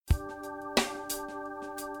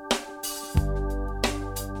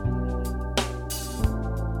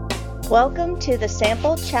Welcome to the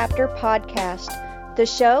Sample Chapter Podcast, the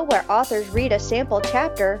show where authors read a sample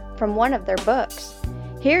chapter from one of their books.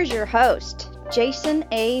 Here's your host, Jason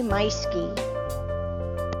A. Meiske.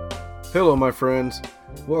 Hello, my friends.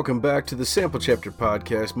 Welcome back to the Sample Chapter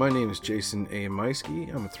Podcast. My name is Jason A.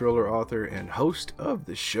 Meiske. I'm a thriller author and host of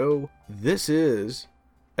the show. This is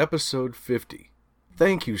episode 50.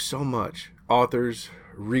 Thank you so much, authors,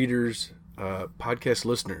 readers, podcast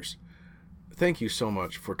listeners. Thank you so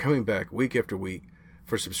much for coming back week after week,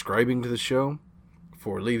 for subscribing to the show,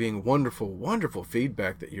 for leaving wonderful, wonderful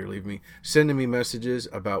feedback that you're leaving me, sending me messages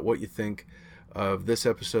about what you think of this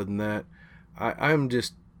episode and that. I'm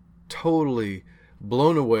just totally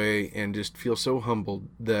blown away and just feel so humbled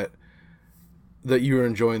that you're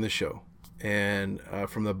enjoying the show. And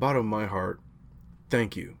from the bottom of my heart,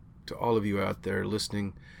 thank you to all of you out there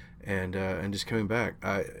listening and just coming back.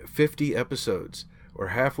 50 episodes, or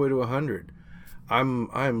halfway to 100.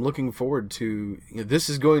 I'm looking forward to, this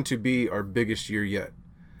is going to be our biggest year yet.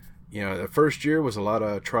 The first year was a lot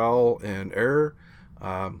of trial and error,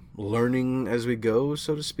 learning as we go,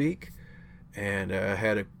 so to speak, and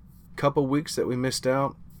had a couple weeks that we missed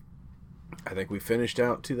out. I think we finished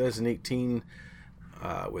out 2018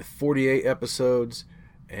 with 48 episodes,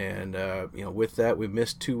 and with that we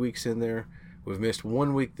missed 2 weeks in there. We've missed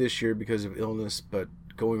 1 week this year because of illness, but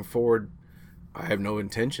going forward, I have no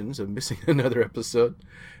intentions of missing another episode,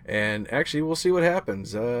 and actually we'll see what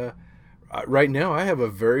happens. Right now I have a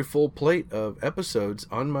very full plate of episodes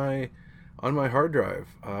on my hard drive.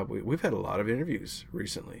 We've had a lot of interviews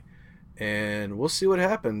recently, and we'll see what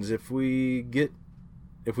happens if we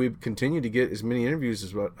continue to get as many interviews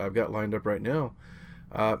as what I've got lined up right now.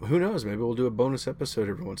 Who knows? Maybe we'll do a bonus episode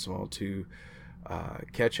every once in a while to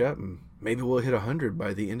catch up, and maybe we'll hit 100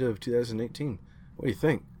 by the end of 2018. What do you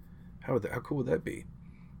think? How cool would that be?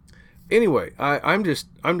 Anyway, I'm just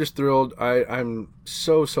thrilled. I'm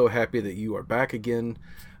so happy that you are back again.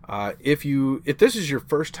 If this is your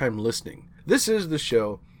first time listening, this is the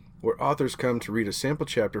show where authors come to read a sample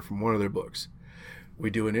chapter from one of their books. We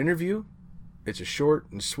do an interview. It's a short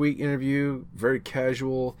and sweet interview, very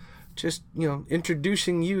casual, just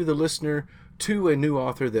introducing you, the listener, to a new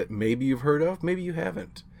author that maybe you've heard of, maybe you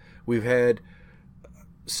haven't. We've had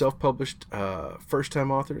self-published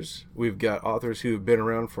first-time authors. We've got authors who have been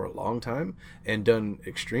around for a long time and done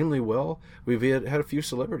extremely well. We've had a few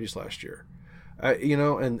celebrities last year.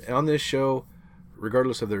 And on this show,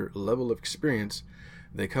 regardless of their level of experience,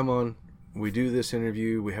 they come on, we do this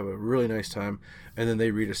interview, we have a really nice time, and then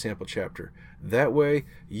they read a sample chapter. That way,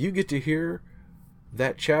 you get to hear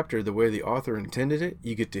that chapter the way the author intended it.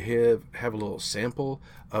 You get to have a little sample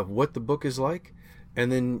of what the book is like. And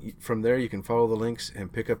then from there, you can follow the links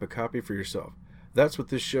and pick up a copy for yourself. That's what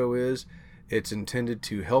this show is. It's intended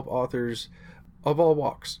to help authors of all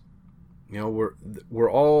walks. We're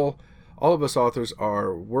all of us authors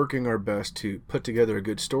are working our best to put together a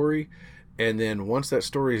good story. And then once that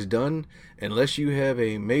story is done, unless you have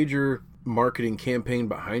a major marketing campaign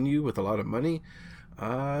behind you with a lot of money,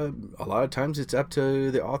 a lot of times it's up to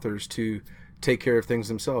the authors to take care of things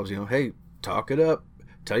themselves. Hey, talk it up.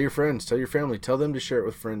 Tell your friends, tell your family, tell them to share it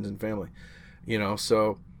with friends and family.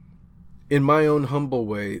 So in my own humble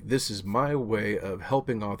way, this is my way of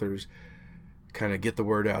helping authors kind of get the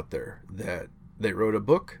word out there that they wrote a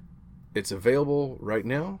book. It's available right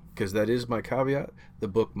now, because that is my caveat. The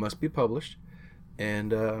book must be published.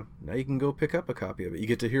 And now you can go pick up a copy of it. You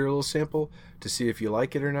get to hear a little sample to see if you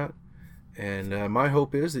like it or not. And my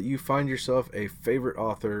hope is that you find yourself a favorite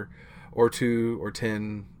author, or 2 or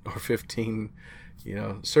 10 or 15,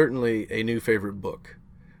 certainly a new favorite book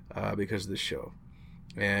because of this show.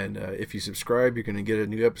 And if you subscribe, you're going to get a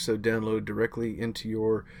new episode downloaded directly into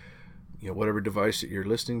your whatever device that you're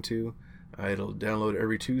listening to. It'll download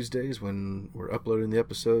every Tuesdays when we're uploading the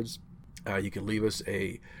episodes. You can leave us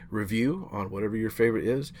a review on whatever your favorite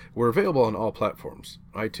is. We're available on all platforms: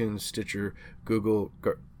 iTunes, Stitcher, Google.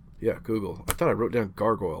 Google. I thought I wrote down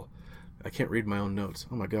Gargoyle. I can't read my own notes.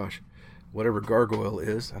 Oh my gosh. Whatever Gargoyle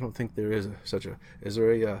is, I don't think there is is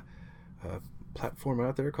there a platform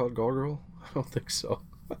out there called Gargoyle? I don't think so.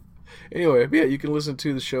 Anyway, yeah, you can listen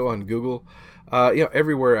to the show on Google,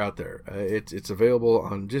 everywhere out there. It's available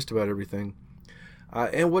on just about everything.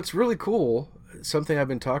 And what's really cool, something I've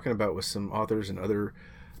been talking about with some authors and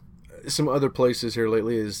some other places here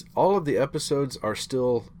lately, is all of the episodes are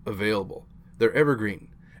still available. They're evergreen.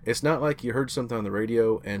 It's not like you heard something on the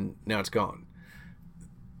radio and now it's gone.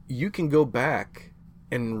 You can go back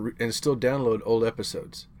and still download old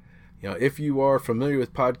episodes. If you are familiar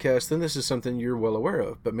with podcasts, then this is something you're well aware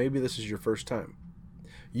of, but maybe this is your first time.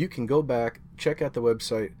 You can go back, check out the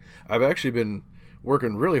website. I've actually been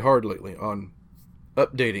working really hard lately on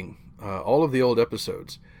updating all of the old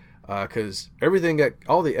episodes, because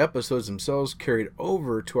all the episodes themselves carried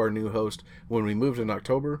over to our new host when we moved in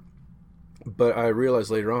October. But I realized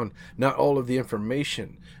later on, not all of the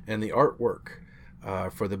information and the artwork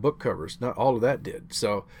for the book covers, not all of that did.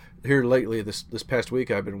 So here lately, this past week,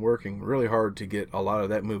 I've been working really hard to get a lot of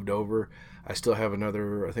that moved over. I still have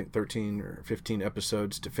another, I think, 13 or 15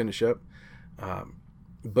 episodes to finish up.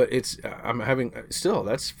 But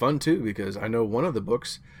that's fun too, because I know one of the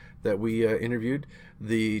books that we interviewed,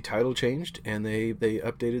 the title changed and they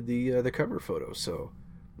updated the cover photo. So,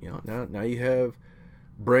 now you have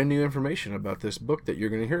brand new information about this book that you're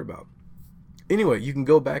going to hear about. Anyway, you can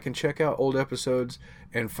go back and check out old episodes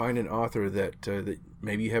and find an author that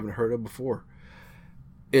maybe you haven't heard of before.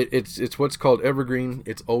 It's what's called evergreen.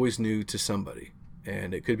 It's always new to somebody,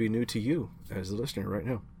 and it could be new to you as the listener right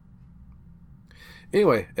now.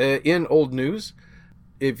 Anyway, in old news,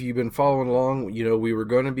 if you've been following along, we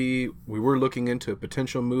were looking into a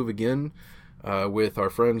potential move again with our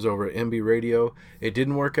friends over at MB Radio. It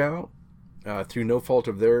didn't work out through no fault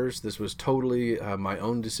of theirs. This was totally my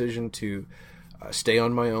own decision to stay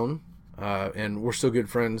on my own, and we're still good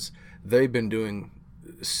friends. They've been doing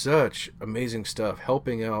such amazing stuff,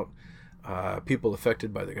 helping out people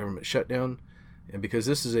affected by the government shutdown, and because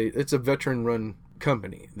it's a veteran-run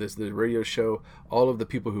company. The radio show, all of the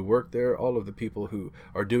people who work there, all of the people who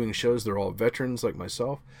are doing shows, they're all veterans like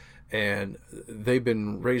myself, and they've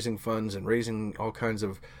been raising funds and raising all kinds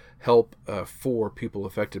of help for people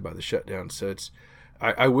affected by the shutdown. So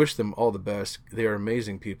I wish them all the best. They are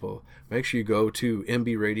amazing people. Make sure you go to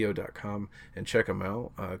mbradio.com and check them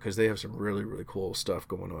out, because they have some really, really cool stuff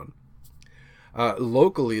going on.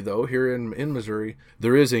 Locally, though, here in Missouri,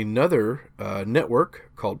 there is another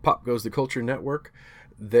network called Pop Goes the Culture Network.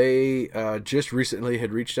 They just recently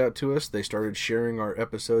had reached out to us. They started sharing our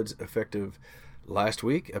episodes effective last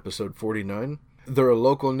week, episode 49. They're a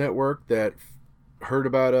local network that heard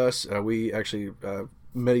about us. We actually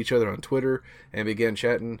met each other on Twitter and began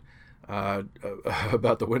chatting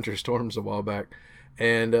about the winter storms a while back.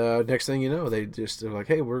 And next thing you know, they're like,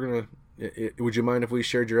 "Hey, would you mind if we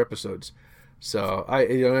shared your episodes?" So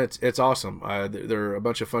it's awesome. They're a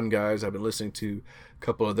bunch of fun guys. I've been listening to a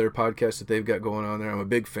couple of their podcasts that they've got going on there. I'm a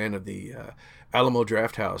big fan of the Alamo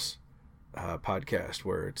Drafthouse podcast,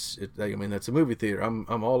 where that's a movie theater.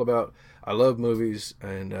 I'm all about. I love movies,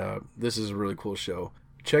 and this is a really cool show.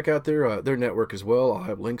 Check out their network as well. I'll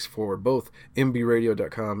have links for both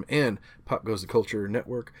mbradio.com and Pop Goes the Culture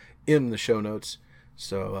Network in the show notes.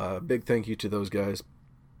 So big thank you to those guys.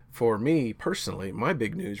 For me personally, my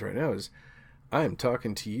big news right now is I am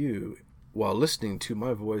talking to you while listening to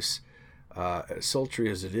my voice, as sultry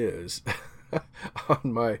as it is,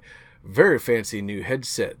 on my very fancy new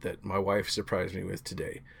headset that my wife surprised me with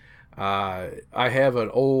today. I have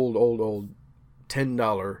an old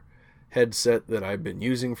 $10 headset that I've been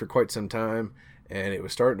using for quite some time, and it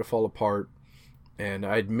was starting to fall apart. And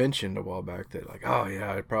I'd mentioned a while back that, like, oh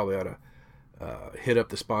yeah, I probably ought to hit up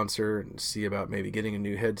the sponsor and see about maybe getting a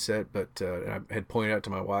new headset. But I had pointed out to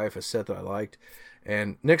my wife a set that I liked,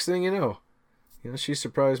 and next thing you know, she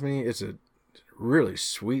surprised me. It's a really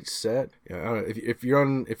sweet set. I don't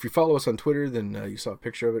know, if you follow us on Twitter, then you saw a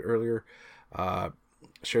picture of it earlier.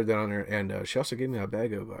 Shared that on there, and she also gave me a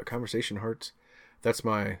bag of conversation hearts. That's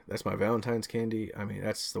my Valentine's candy. I mean,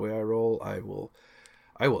 that's the way I roll. I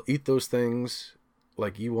will eat those things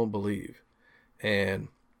like you won't believe. And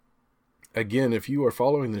again, if you are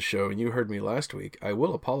following the show and you heard me last week, I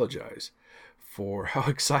will apologize for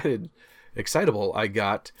how excitable I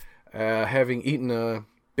got having eaten a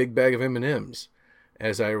big bag of M&Ms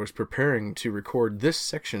as I was preparing to record this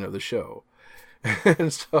section of the show.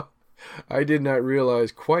 And so I did not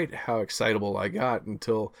realize quite how excitable I got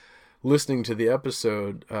until listening to the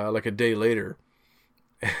episode like a day later.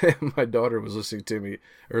 And my daughter was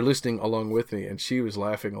listening along with me, and she was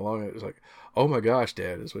laughing along. It was like, "Oh my gosh,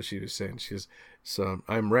 Dad," is what she was saying. So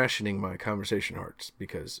I'm rationing my conversation hearts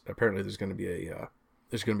because apparently there's going to be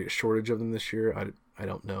a shortage of them this year. I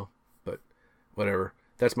don't know, but whatever.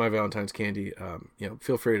 That's my Valentine's candy.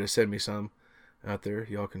 Feel free to send me some out there.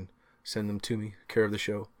 Y'all can send them to me, care of the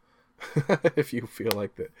show, if you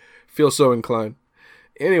feel so inclined.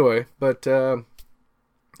 Anyway, but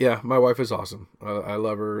yeah, my wife is awesome. I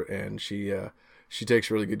love her, and she takes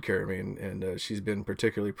really good care of me, and she's been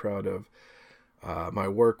particularly proud of my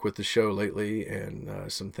work with the show lately,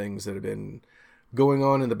 and some things that have been going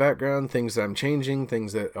on in the background, things that I'm changing,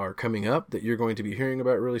 things that are coming up that you're going to be hearing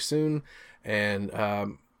about really soon, and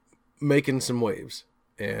making some waves.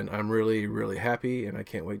 And I'm really, really happy, and I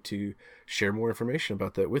can't wait to share more information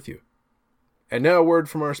about that with you. And now a word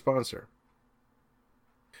from our sponsor.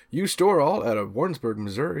 U-Store All out of Warrensburg,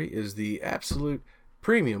 Missouri is the absolute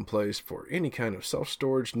premium place for any kind of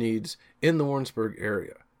self-storage needs in the Warrensburg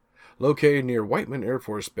area. Located near Whiteman Air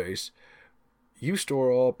Force Base, U-Store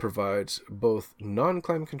All provides both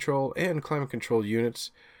non-climate control and climate control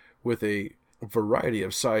units with a variety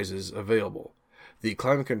of sizes available. The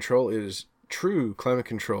climate control is true climate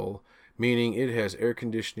control, meaning it has air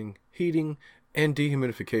conditioning, heating, and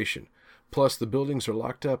dehumidification. Plus, the buildings are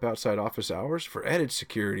locked up outside office hours for added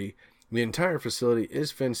security. The entire facility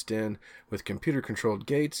is fenced in with computer-controlled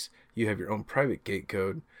gates. You have your own private gate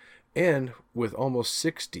code. And with almost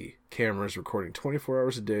 60 cameras recording 24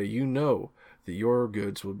 hours a day, you know that your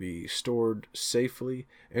goods will be stored safely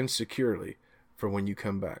and securely for when you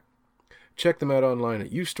come back. Check them out online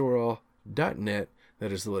at ustoreall.net.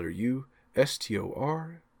 That is the letter U,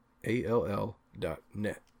 STORALL.net.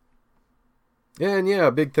 And yeah,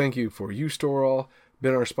 a big thank you for U-Store All.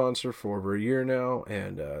 Been our sponsor for over a year now,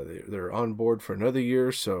 and they're on board for another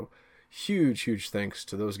year, so huge thanks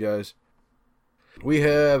to those guys. We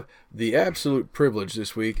have the absolute privilege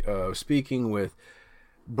this week of speaking with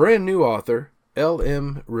brand new author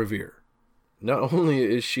L.M. Riviere. Not only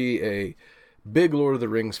is she a big Lord of the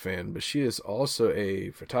Rings fan, but she is also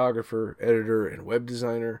a photographer, editor, and web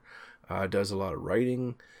designer. Does a lot of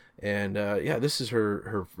writing. And this is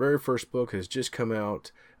her very first book, has just come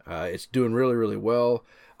out. It's doing really well.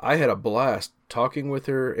 I had a blast talking with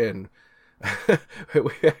her, and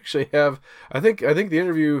we actually have, I think the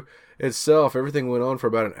interview itself, everything went on for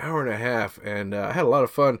about an hour and a half, and I had a lot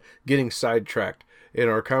of fun getting sidetracked in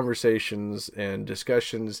our conversations and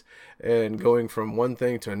discussions, and going from one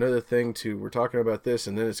thing to another thing to we're talking about this,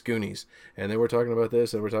 and then it's Goonies, and then we're talking about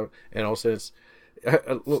this, and and also it's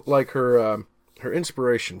like her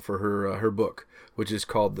inspiration for her book, which is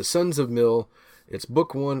called The Sons of Mill. It's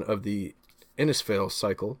book 1 of the Innisfail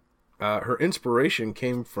cycle. Her inspiration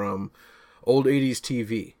came from old 80s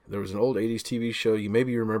TV. There was an old 80s TV show, you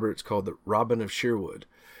maybe remember, it's called The Robin of Sherwood.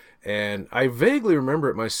 And I vaguely remember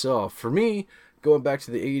it myself. For me, going back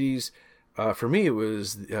to the 80s, for me it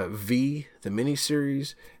was V, the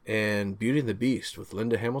miniseries, and Beauty and the Beast with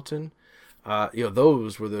Linda Hamilton.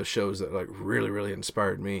 Those were the shows that like really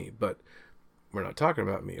inspired me. But we're not talking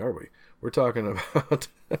about me, are we? We're talking about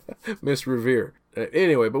Miss Riviere.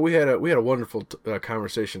 Anyway, but we had a wonderful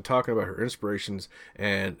conversation talking about her inspirations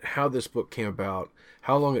and how this book came about,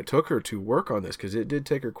 how long it took her to work on this, because it did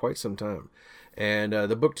take her quite some time. And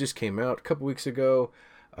the book just came out a couple weeks ago.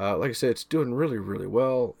 Like I said, it's doing really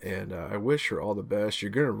well, and I wish her all the best.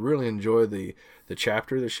 You're going to really enjoy the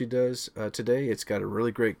chapter that she does today. It's got a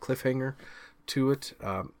really great cliffhanger to it.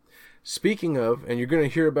 Speaking of, and you're going to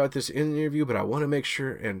hear about this in the interview, but I want to make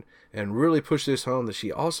sure and really push this home that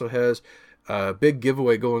she also has a big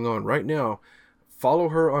giveaway going on right now. Follow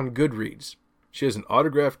her on Goodreads. She has an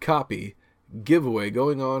autographed copy giveaway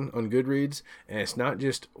going on Goodreads, and it's not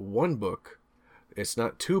just one book. It's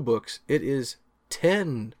not 2 books. It is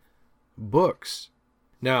 10 books.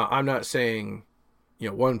 Now, I'm not saying,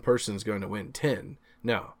 one person's going to win 10.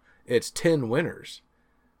 No, it's 10 winners.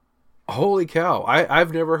 Holy cow.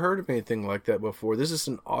 I've never heard of anything like that before. This is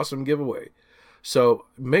an awesome giveaway. So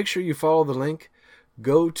make sure you follow the link.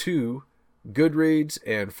 Go to Goodreads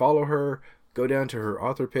and follow her. Go down to her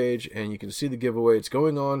author page and you can see the giveaway. It's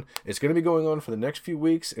going on. It's going to be going on for the next few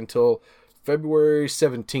weeks until February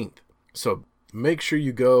 17th. So make sure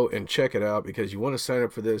you go and check it out because you want to sign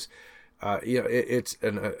up for this. It's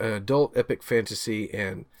an adult epic fantasy,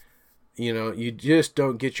 and you just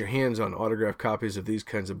don't get your hands on autographed copies of these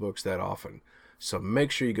kinds of books that often. So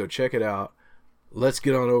make sure you go check it out. Let's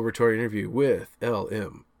get on over to our interview with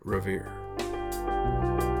L.M. Riviere.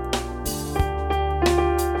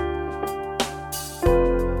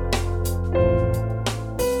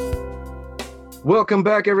 Welcome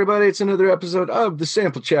back, everybody. It's another episode of the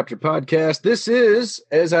Sample Chapter Podcast. This is,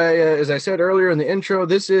 as I said earlier in the intro,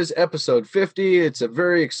 this is episode 50. It's a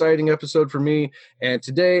very exciting episode for me. And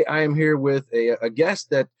today I am here with a guest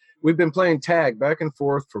that we've been playing tag back and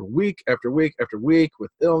forth for week after week after week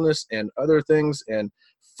with illness and other things. And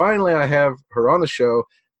finally, I have her on the show,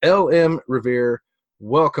 L.M. Riviere.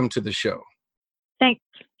 Welcome to the show. Thanks.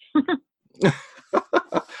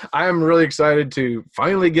 I am really excited to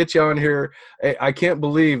finally get you on here. I can't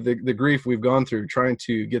believe the grief we've gone through trying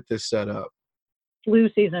to get this set up. Flu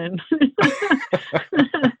season.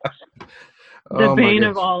 The bane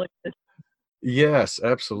of all of this. Yes,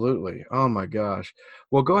 absolutely. Oh my gosh.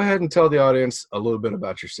 Well, go ahead and tell the audience a little bit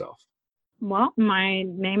about yourself. Well, my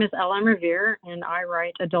name is L.M. Riviere, and I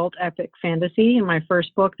write adult epic fantasy. And my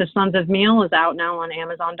first book, The Sons of Meal, is out now on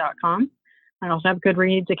Amazon.com. I also have a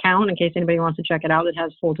Goodreads account in case anybody wants to check it out. It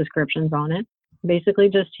has full descriptions on it. Basically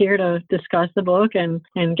just here to discuss the book and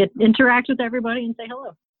interact with everybody and say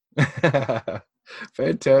hello.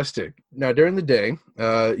 Fantastic. Now, during the day,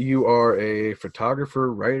 you are a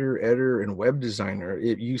photographer, writer, editor, and web designer.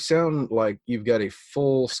 You sound like you've got a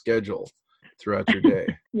full schedule throughout your day.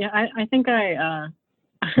 Yeah, I think I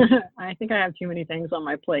think I have too many things on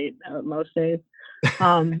my plate most days.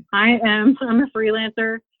 I'm a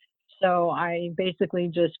freelancer, so I basically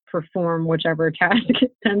just perform whichever task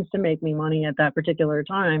tends to make me money at that particular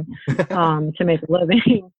time to make a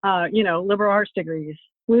living. Liberal arts degrees.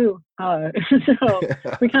 Woo. So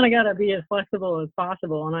we kind of got to be as flexible as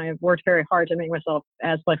possible. And I have worked very hard to make myself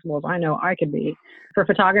as flexible as I know I could be. For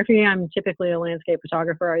photography, I'm typically a landscape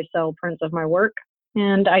photographer. I sell prints of my work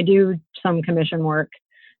and I do some commission work,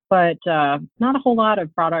 but not a whole lot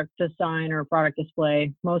of product design or product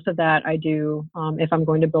display. Most of that I do if I'm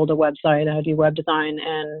going to build a website. I do web design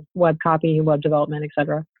and web copy, web development,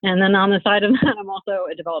 etc. And then on the side of that, I'm also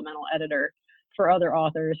a developmental editor for other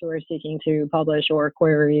authors who are seeking to publish or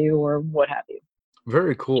query or what have you.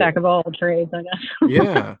 Very cool. Jack of all trades, I guess.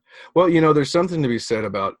 Yeah. Well, there's something to be said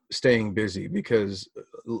about staying busy, because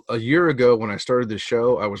a year ago when I started this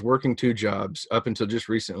show, I was working 2 jobs up until just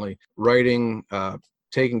recently, writing,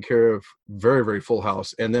 taking care of very, very full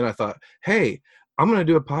house. And then I thought, hey, I'm going to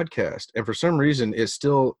do a podcast. And for some reason,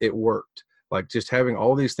 it worked. Like just having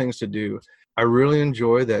all these things to do. I really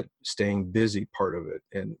enjoy that staying busy part of it.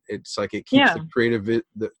 And it's like it keeps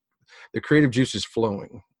the creative juices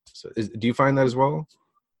flowing. So do you find that as well?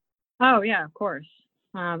 Oh, yeah, of course.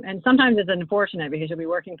 And sometimes it's unfortunate because you'll be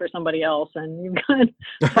working for somebody else and you've got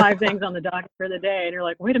 5 things on the docket for the day and you're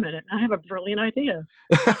like, wait a minute, I have a brilliant idea.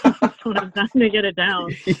 I don't have time to get it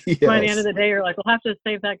down. Yes. By the end of the day, you're like, we'll have to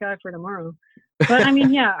save that guy for tomorrow. But I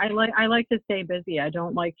mean, yeah, I like to stay busy. I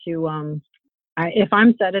don't like to, if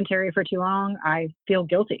I'm sedentary for too long, I feel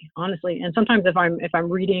guilty, honestly. And sometimes if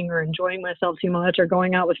I'm reading or enjoying myself too much or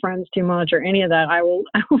going out with friends too much or any of that, I will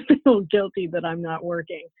feel guilty that I'm not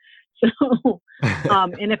working. So,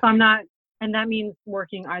 and if I'm not, and that means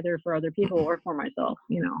working either for other people or for myself,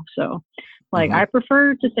 so like I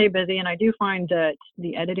prefer to stay busy. And I do find that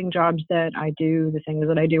the editing jobs that I do, the things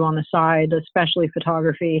that I do on the side, especially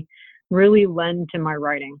photography, really lend to my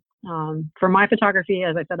writing. For my photography,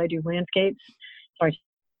 as I said, I do landscapes. So I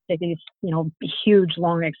take these, huge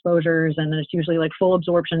long exposures, and it's usually like full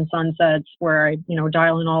absorption sunsets where I,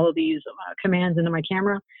 dial in all of these commands into my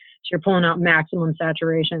camera. So you're pulling out maximum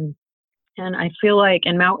saturation. And I feel like,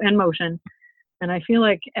 and motion. And I feel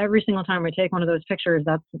like every single time I take one of those pictures,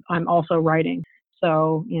 I'm also writing.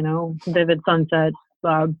 So, vivid sunsets,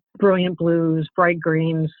 brilliant blues, bright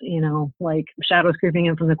greens, like shadows creeping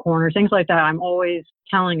in from the corners, things like that. I'm always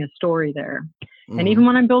telling a story there. And even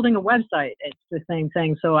when I'm building a website, it's the same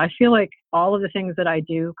thing. So I feel like all of the things that I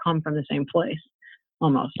do come from the same place,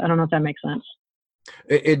 almost. I don't know if that makes sense.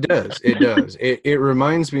 It does. It does. It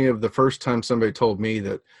reminds me of the first time somebody told me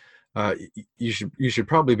that you should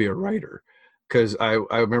probably be a writer. Because I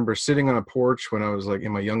remember sitting on a porch when I was like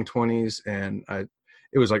in my young 20s, and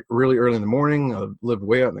it was like really early in the morning. I lived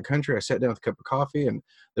way out in the country. I sat down with a cup of coffee, and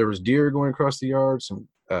there was deer going across the yard. Some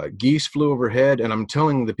geese flew overhead, and I'm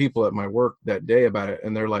telling the people at my work that day about it,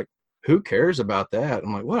 and they're like, "Who cares about that?"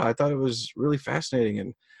 I'm like, "What? I thought it was really fascinating."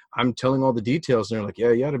 And I'm telling all the details, and they're like,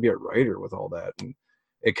 "Yeah, you ought to be a writer with all that." And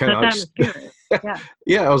it kind of,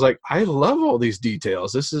 yeah. I was like, I love all these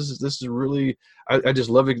details. This is really, I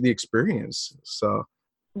just love the experience. So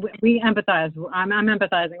we empathize. I'm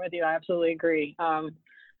empathizing with you. I absolutely agree.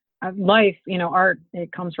 Life, art,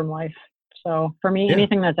 it comes from life. So for me,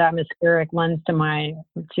 anything that's atmospheric lends to my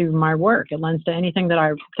work. It lends to anything that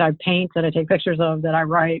I paint, that I take pictures of, that I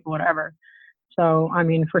write, whatever. So, I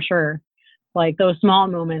mean, for sure, like those small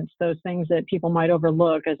moments, those things that people might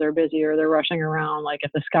overlook as they're busy or they're rushing around, like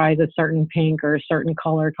if the sky's a certain pink or a certain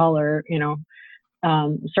color,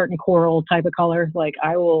 certain coral type of color, like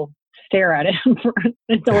I will stare at it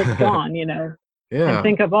until it's gone, and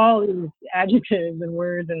think of all these adjectives and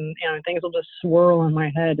words and, things will just swirl in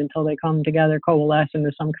my head until they come together, coalesce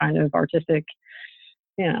into some kind of artistic,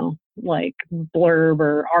 like blurb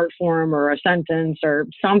or art form or a sentence or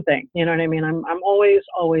something, you know what I mean? I'm always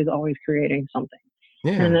creating something.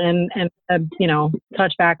 Yeah. And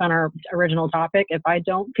touch back on our original topic. If I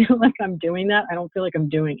don't feel like I'm doing that, I don't feel like I'm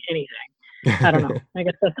doing anything. I don't know. I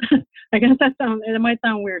guess it might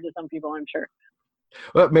sound weird to some people, I'm sure.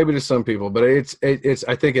 Well, maybe to some people, but it's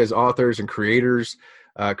I think as authors and creators,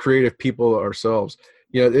 creative people ourselves,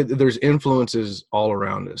 there's influences all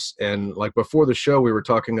around us. And like before the show, we were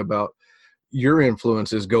talking about your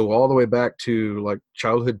influences go all the way back to like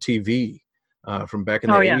childhood TV. from back in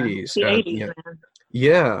the Oh yeah, 80s. the 80s, Yeah. man.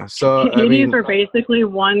 Yeah. So, The I 80s mean, were basically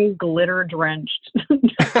one glitter-drenched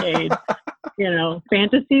decade.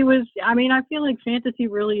 Fantasy was, I mean, I feel like fantasy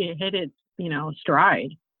really hit its,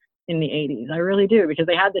 stride in the 80s. I really do, because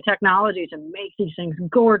they had the technology to make these things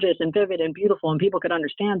gorgeous and vivid and beautiful, and people could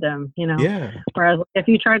understand them, yeah. Whereas if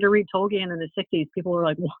you tried to read Tolkien in the 60s, people were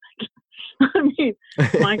like, what? I mean,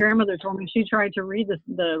 my grandmother told me she tried to read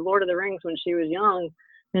the Lord of the Rings when she was young,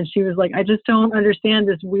 and she was like, I just don't understand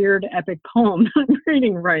this weird epic poem I'm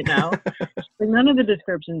reading right now. None of the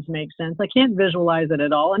descriptions make sense. I can't visualize it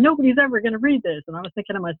at all, and nobody's ever going to read this. And I was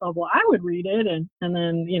thinking to myself, well, I would read it. And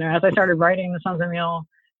then, as I started writing The Sons of Meal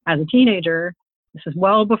as a teenager, this is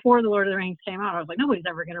well before The Lord of the Rings came out, I was like, nobody's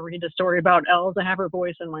ever going to read a story about elves. I have her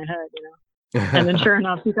voice in my head, And then sure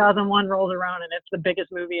enough, 2001 rolls around, and it's the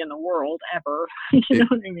biggest movie in the world ever. You know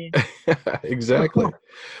what I mean? Exactly.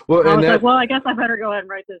 Well, I and was like, well, I guess I better go ahead and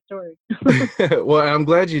write this story. well, I'm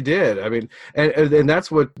glad you did. I mean, and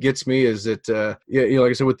that's what gets me is that, like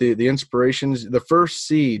I said, with the inspirations, the first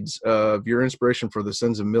seeds of your inspiration for the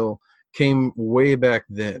Sons of Mill came way back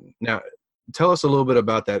then. Now, tell us a little bit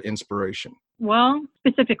about that inspiration. Well,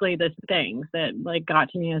 specifically the things that got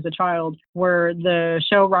to me as a child were the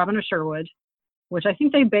show Robin of Sherwood, which I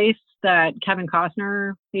think they based that Kevin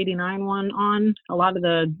Costner 89 one on. A lot of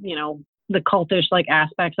the, the cultish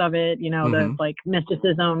aspects of it, Mm-hmm. the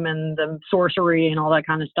mysticism and the sorcery and all that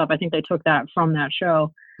kind of stuff. I think they took that from that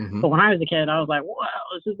show. Mm-hmm. But when I was a kid, I was like, wow,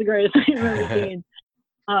 this is the greatest thing I've ever seen.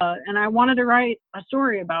 And I wanted to write a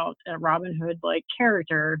story about a Robin Hood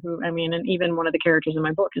character and even one of the characters in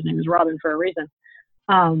my book, his name is Robin for a reason.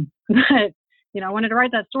 But I wanted to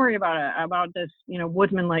write that story about this,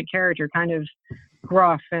 woodsman-like character, kind of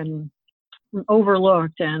gruff and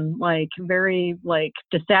overlooked and very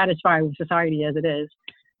dissatisfied with society as it is.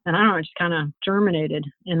 And I don't know, it just kind of germinated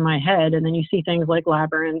in my head. And then you see things like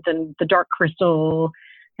Labyrinth and The Dark Crystal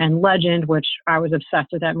and Legend, which I was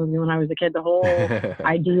obsessed with that movie when I was a kid. The whole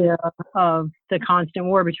idea of the constant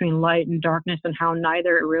war between light and darkness and how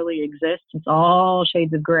neither really exists. It's all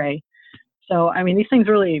shades of gray. So, I mean, these things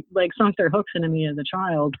really sunk their hooks into me as a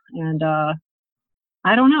child. And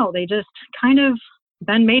I don't know, they just kind of,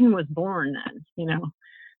 Ben Maiden was born then,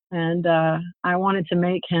 and I wanted to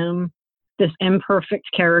make him this imperfect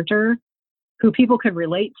character who people could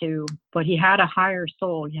relate to, but he had a higher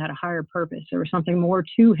soul. He had a higher purpose. There was something more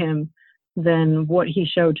to him than what he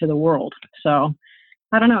showed to the world. So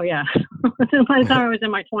I don't know. Yeah. By the time I was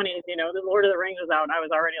in my 20s, the Lord of the Rings was out, and I was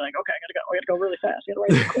already like, okay, I gotta go really fast. I gotta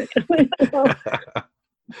write this quick.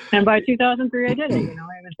 And by 2003, I did it.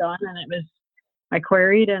 I was done, and I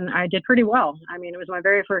queried, and I did pretty well. I mean, it was my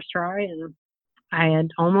very first try, and I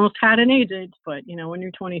had almost had an agent, but when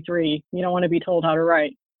you're 23, you don't want to be told how to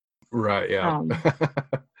write. Right. Yeah.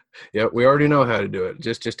 Yeah. We already know how to do it.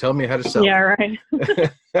 Just tell me how to sell. Yeah. Right.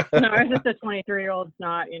 No, I was just a 23-year-old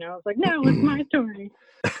snot. It's like, no, it's my story.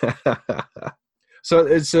 So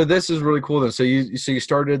this is really cool then. So you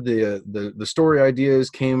started the story ideas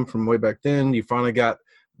came from way back then. You finally got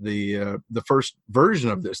the first version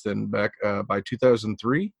of this then back by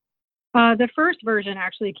 2003. The first version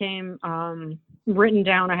actually came written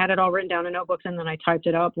down. I had it all written down in notebooks, and then I typed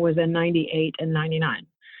it up. Was in 98 and 99.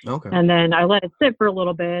 Okay. And then I let it sit for a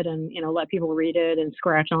little bit, and let people read it and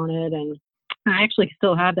scratch on it. And I actually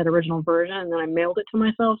still have that original version, and then I mailed it to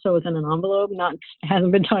myself, so it's in an envelope.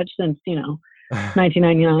 Hasn't been touched since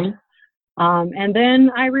 1999. And then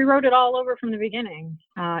I rewrote it all over from the beginning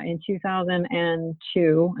in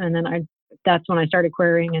 2002, and then that's when I started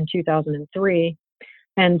querying in 2003.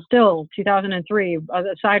 And still, 2003,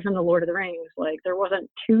 aside from the Lord of the Rings, there wasn't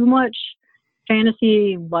too much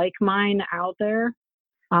fantasy like mine out there.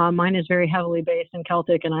 Mine is very heavily based in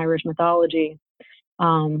Celtic and Irish mythology.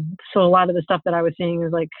 So a lot of the stuff that I was seeing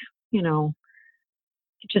is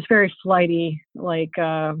just very flighty,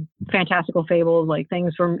 fantastical fables,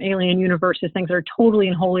 things from alien universes, things that are totally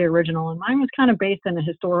and wholly original. And mine was kind of based in a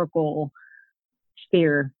historical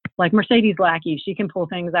sphere. Like Mercedes Lackey, she can pull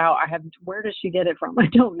things out. Where does she get it from? I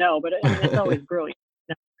don't know, but it's always brilliant.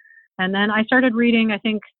 And then I started reading, I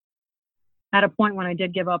think, at a point when I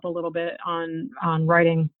did give up a little bit on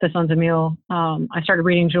writing The Sons of Meal, I started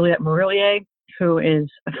reading Juliette Marillier, who is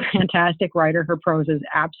a fantastic writer. Her prose is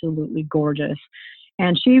absolutely gorgeous.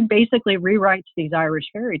 And she basically rewrites these Irish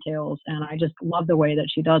fairy tales, and I just love the way that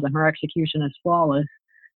she does them. Her execution is flawless.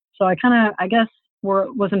 So I guess,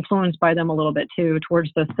 was influenced by them a little bit too,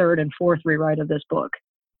 towards the third and fourth rewrite of this book.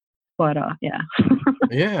 But yeah.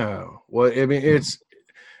 Yeah. Well, I mean,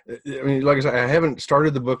 like I said, I haven't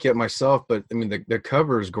started the book yet myself, but I mean, the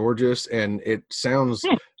cover is gorgeous, and it sounds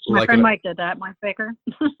My friend Mike did that, Mike Baker.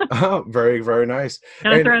 Oh, very, very nice.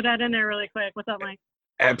 Can I throw that in there really quick? What's up, Mike?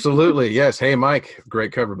 Absolutely, yes. Hey, Mike,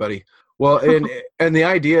 great cover, buddy. Well, and the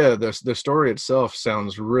idea, the story itself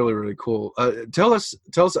sounds really, really cool. Tell us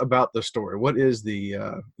about the story. What is the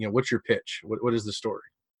what's your pitch? What is the story?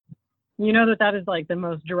 You know that is like the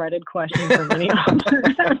most dreaded question for many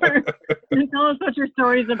authors ever. Tell us what your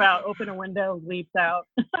story's about. Open a window, leaps out.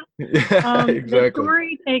 Yeah, exactly. The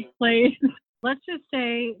story takes place. Let's just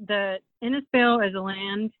say that Innisfail is a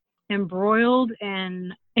land embroiled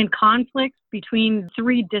in conflict between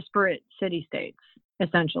three disparate city-states,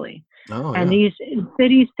 essentially. Oh, and these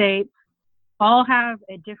city-states all have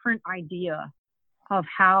a different idea of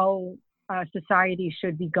how society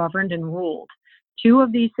should be governed and ruled. Two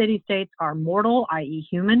of these city-states are mortal, i.e.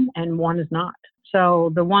 human, and one is not.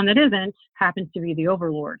 So the one that isn't happens to be the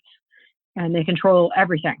overlords, and they control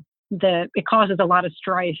everything. It causes a lot of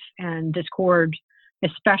strife and discord,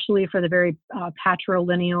 especially for the very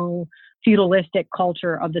patrilineal, feudalistic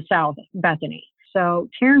culture of the South, Bethany. So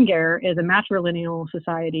Terngare is a matrilineal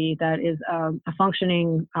society that is a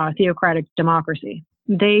functioning theocratic democracy.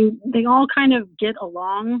 They all kind of get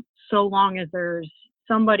along so long as there's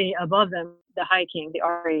somebody above them, the High King, the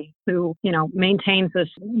Ari, who maintains this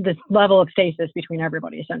level of stasis between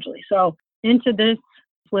everybody, essentially. So into this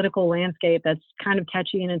political landscape that's kind of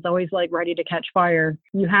catchy and it's always like ready to catch fire,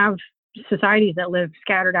 you have societies that live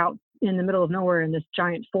scattered out in the middle of nowhere in this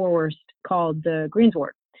giant forest called the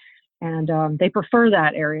Greensward. And they prefer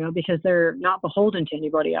that area because they're not beholden to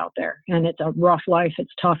anybody out there. And it's a rough life.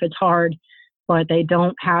 It's tough. It's hard. But they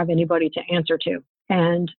don't have anybody to answer to.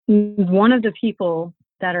 And one of the people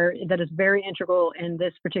that is very integral in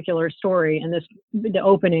this particular story, and the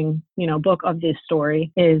opening book of this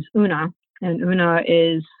story, is Una. And Una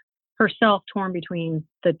is herself torn between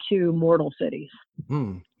the two mortal cities.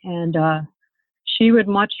 Mm. And she would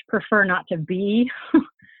much prefer not to be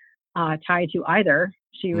tied to either.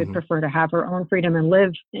 She would prefer to have her own freedom and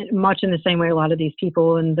live much in the same way a lot of these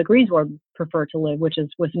people in the Greensward prefer to live, which is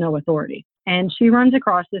with no authority. And she runs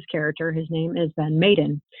across this character. His name is Ben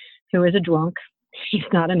Maiden, who is a drunk. He's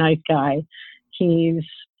not a nice guy. He's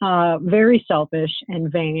very selfish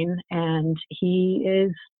and vain. And he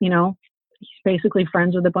is, he's basically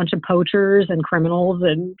friends with a bunch of poachers and criminals.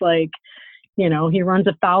 And he runs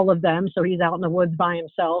afoul of them. So he's out in the woods by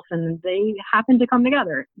himself. And they happen to come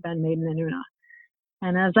together, Ben Maiden and Una.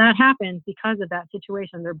 And as that happens, because of that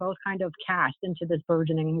situation, they're both kind of cast into this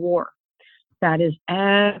burgeoning war that is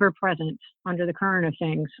ever present under the current of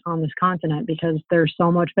things on this continent because there's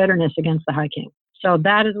so much bitterness against the High King. So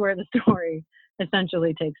that is where the story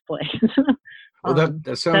essentially takes place. Well,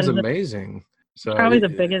 that sounds amazing. So probably the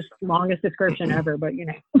biggest, longest description ever, but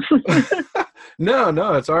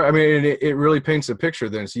No, it's all right. I mean, it really paints a picture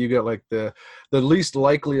then. So you got like the least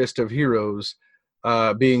likeliest of heroes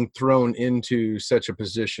being thrown into such a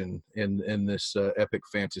position in this epic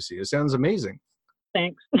fantasy. It sounds amazing.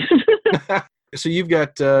 Thanks. So you've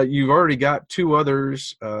already got two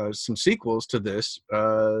others, some sequels to this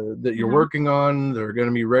that you're working on. They're going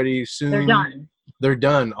to be ready soon. They're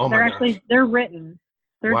done. Oh my gosh. They're written.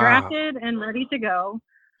 They're drafted and ready to go.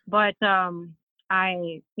 But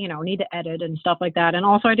I, need to edit and stuff like that. And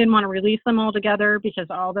also I didn't want to release them all together because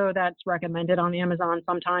although that's recommended on Amazon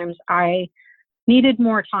sometimes, I needed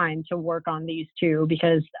more time to work on these two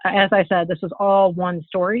because, as I said, this was all one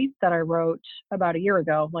story that I wrote about a year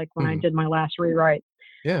ago, like when I did my last rewrite.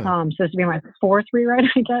 Yeah. So this would be my fourth rewrite,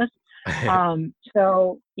 I guess.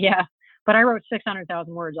 So yeah, but I wrote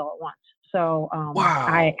 600,000 words all at once. So wow.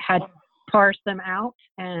 I had to parse them out,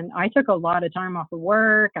 and I took a lot of time off of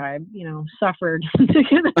work. I, suffered to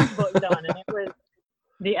get this book done, and it was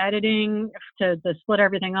the editing to split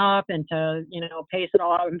everything up and to, pace it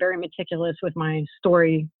all out. I'm very meticulous with my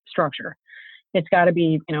story structure. It's got to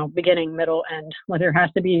be, beginning, middle, end. There has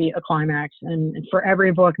to be a climax. And for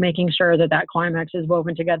every book, making sure that climax is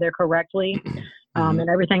woven together correctly and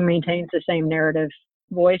everything maintains the same narrative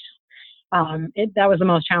voice. That was the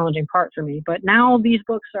most challenging part for me. But now these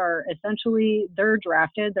books are essentially, they're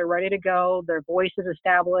drafted, they're ready to go, their voice is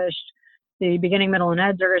established, the beginning, middle, and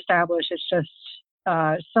ends are established. It's just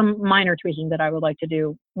some minor tweaking that I would like to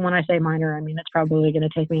do. When I say minor, I mean it's probably going to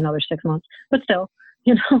take me another 6 months, but still,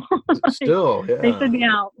 still, yeah. They should be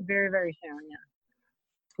out very, very soon. Yeah.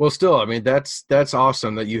 Well, still, I mean that's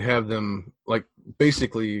awesome that you have them like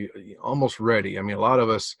basically almost ready. I mean, a lot of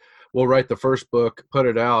us will write the first book, put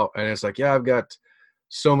it out, and it's like, yeah, I've got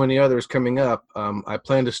so many others coming up. I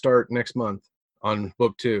plan to start next month. on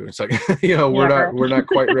book 2. It's like, Yeah, we're not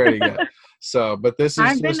quite ready yet. So, but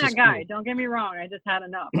I've been that guy. Cool. Don't get me wrong. I just had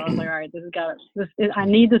enough. I was like, all right, I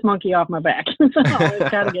need this monkey off my back. So it's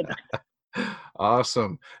got to get done.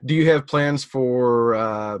 Awesome. Do you have plans for,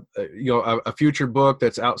 a future book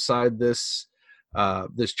that's outside this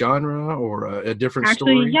genre or a different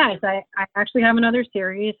story? Yes. I actually have another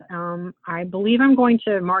series. I believe I'm going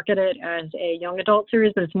to market it as a young adult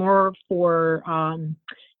series, but it's more for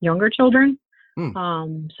younger children.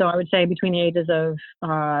 So I would say between the ages of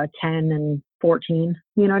 10 and 14,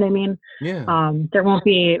 you know what I mean? Yeah. There won't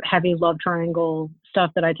be heavy love triangle stuff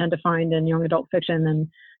that I tend to find in young adult fiction and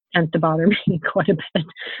tends to bother me quite a bit.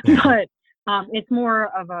 But it's more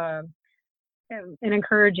of an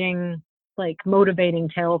encouraging, like motivating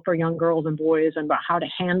tale for young girls and boys and about how to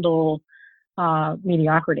handle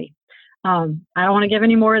mediocrity. I don't want to give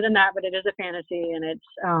any more than that, but it is a fantasy and it's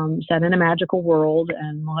set in a magical world,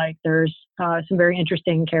 and like there's some very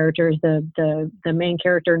interesting characters. The main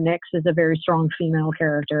character, Nyx, is a very strong female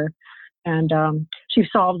character, and she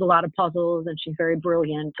solves a lot of puzzles, and she's very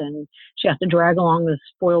brilliant, and she has to drag along this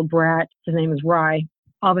spoiled brat. His name is Rye,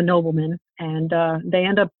 of a nobleman, and they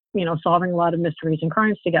end up, solving a lot of mysteries and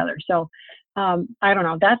crimes together. So I don't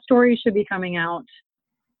know. That story should be coming out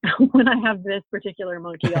when I have this particular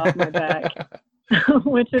monkey off my back,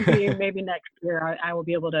 which would be maybe next year. I will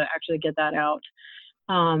be able to actually get that out.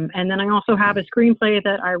 And then I also have a screenplay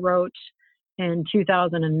that I wrote in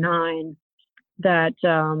 2009 that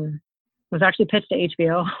was actually pitched to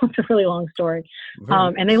HBO. It's a really long story.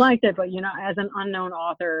 And they liked it, but as an unknown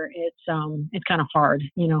author, it's kind of hard.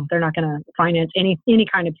 They're not going to finance any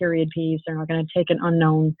kind of period piece. They're not going to take an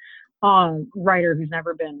unknown writer who's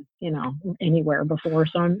never been, anywhere before.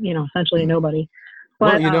 So I'm, essentially nobody.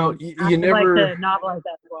 But, you never like to novelize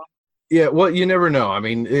that as well. Yeah, well, you never know. I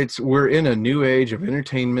mean, we're in a new age of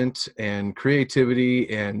entertainment and creativity,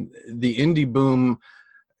 and the indie boom.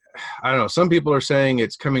 I don't know. Some people are saying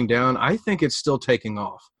it's coming down. I think it's still taking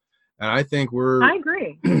off, and I think I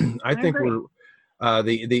agree. I think we're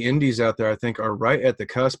the indies out there. I think are right at the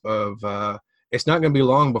cusp of. It's not going to be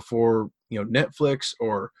long before Netflix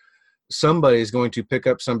or somebody's going to pick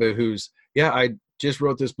up somebody who's I just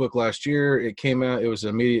wrote this book last year. It came out. It was an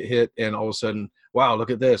immediate hit, and all of a sudden, wow,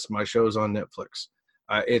 look at this! My show's on Netflix.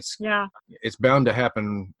 It's bound to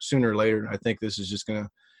happen sooner or later. I think this is just going to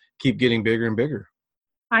keep getting bigger and bigger.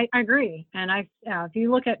 I agree. And if you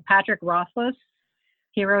look at Patrick Rothfuss,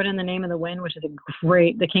 he wrote In the Name of the Wind, which is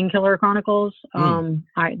the King Killer Chronicles.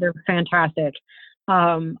 They're fantastic.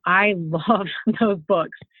 I love those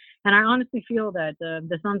books. And I honestly feel that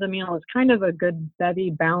the Sons of Meal is kind of a good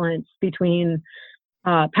bevy balance between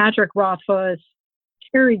Patrick Rothfuss,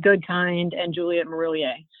 Terry Goodkind, and Juliet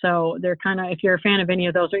Marillier. So they're kind of, if you're a fan of any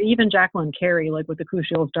of those, or even Jacqueline Carey, like with the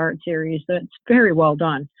Crucial Dart series, that's very well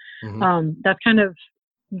done. Mm-hmm. That's kind of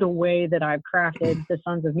the way that I've crafted the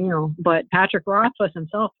Sons of Meal. But Patrick Rothfuss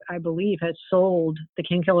himself, I believe, has sold the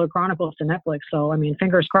King Killer Chronicles to Netflix. So, I mean,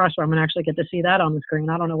 fingers crossed I'm going to actually get to see that on the screen.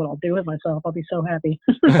 I don't know what I'll do with myself. I'll be so happy.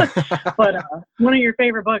 But one of your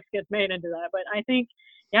favorite books gets made into that. But I think,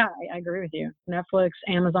 I agree with you. Netflix,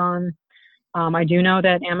 Amazon. I do know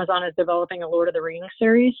that Amazon is developing a Lord of the Rings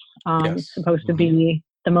series. Yes. It's supposed to be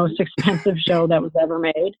the most expensive show that was ever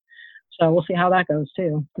made. So we'll see how that goes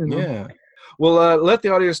too. Yeah. Well, let the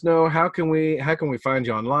audience know, how can we find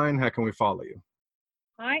you online? How can we follow you?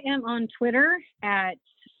 I am on Twitter at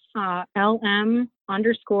LM_Riviere.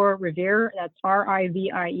 That's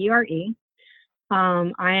RIVIERE.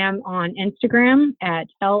 I am on Instagram at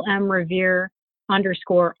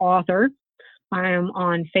LMRiviere_author. I am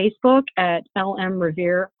on Facebook at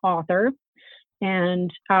LMRiviereAuthor.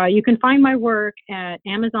 And you can find my work at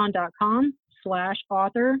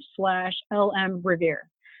amazon.com/author/LMRiviere.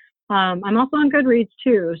 I'm also on Goodreads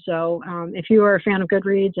too. So if you are a fan of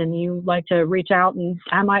Goodreads and you like to reach out, and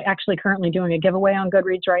I'm actually currently doing a giveaway on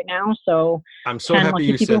Goodreads right now. So I'm so happy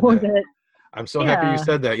you said that. I'm so happy you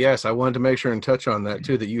said that. Yes, I wanted to make sure and touch on that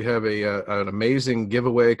too, that you have an amazing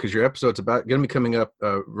giveaway, because your episode's going to be coming up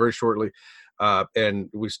very shortly. And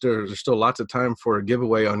there's still lots of time for a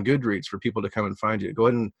giveaway on Goodreads for people to come and find you. Go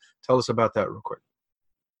ahead and tell us about that real quick.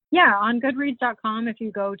 Yeah, on Goodreads.com, if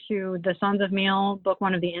you go to The Sons of Meal, book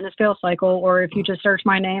 1 of the Innisfail cycle, or if you just search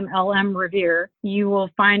my name, LM Riviere, you will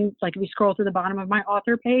find, like if you scroll to the bottom of my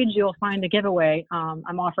author page, you'll find a giveaway.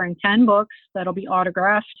 I'm offering 10 books that'll be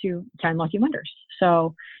autographed to 10 lucky winners.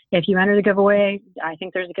 So if you enter the giveaway, I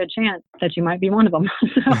think there's a good chance that you might be one of them.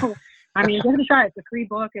 So, I mean, give it a try. It's a free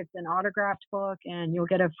book. It's an autographed book, and you'll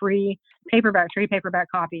get a free paperback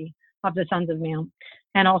copy of the Sons of Meal.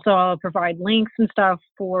 And also I'll provide links and stuff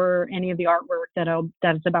for any of the artwork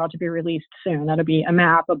that's about to be released soon. That'll be a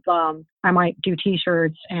map of, I might do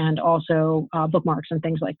t-shirts and also bookmarks and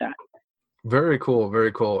things like that. Very cool.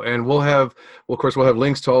 Very cool. And we'll have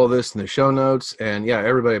links to all of this in the show notes. And yeah,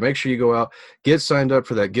 everybody, make sure you go out, get signed up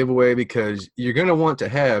for that giveaway, because you're going to want to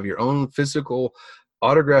have your own physical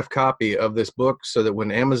autographed copy of this book, so that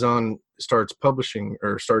when Amazon starts publishing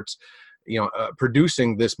or starts,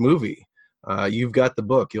 producing this movie, you've got the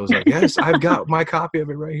book. You'll like, yes, I've got my copy of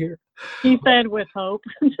it right here. He said with hope.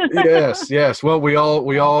 Yes. Well, we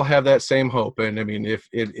all have that same hope. And I mean, if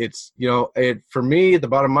it's for me, at the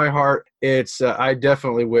bottom of my heart, it's I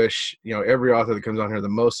definitely wish every author that comes on here the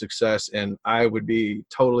most success, and I would be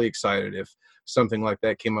totally excited if something like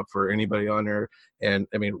that came up for anybody on there. And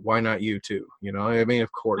I mean, why not you too? I mean,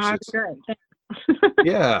 of course.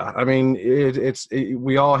 Yeah, I mean,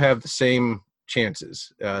 we all have the same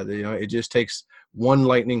chances. It just takes one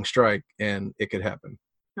lightning strike and it could happen.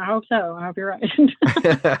 I hope so. I hope you're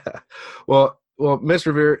right. Well, Miss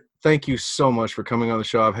Riviere, thank you so much for coming on the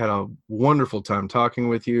show. I've had a wonderful time talking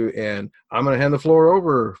with you, and I'm going to hand the floor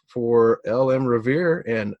over for L.M. Riviere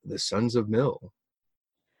and the Sons of Mill.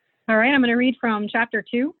 All right, I'm going to read from chapter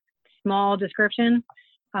 2, small description.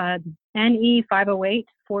 NE 508,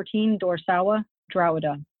 14 Dorsawa,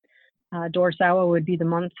 Drawada. Dorsawa would be the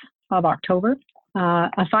month of October.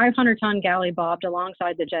 A 500-ton galley bobbed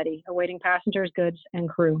alongside the jetty, awaiting passengers, goods, and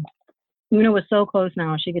crew. Una was so close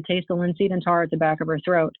now, she could taste the linseed and tar at the back of her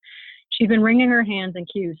throat. She'd been wringing her hands in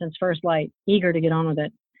queue since first light, eager to get on with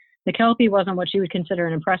it. The Kelpie wasn't what she would consider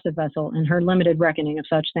an impressive vessel in her limited reckoning of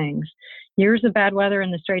such things. Years of bad weather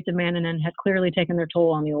in the Straits of Mannanan had clearly taken their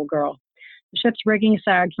toll on the old girl. The ship's rigging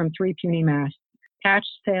sagged from 3 puny masts.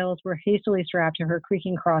 Patched sails were hastily strapped to her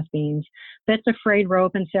creaking crossbeams. Bits of frayed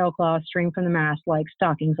rope and sailcloth streamed from the mast like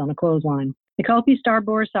stockings on a clothesline. The Kelpie's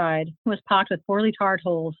starboard side was pocked with poorly tarred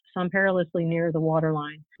holes, some perilously near the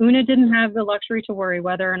waterline. Una didn't have the luxury to worry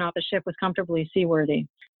whether or not the ship was comfortably seaworthy.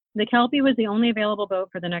 The Kelpie was the only available boat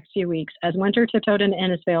for the next few weeks. As winter tiptoed into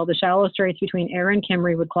Innisfail, the shallow straits between Ayr and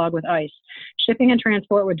Kimry would clog with ice. Shipping and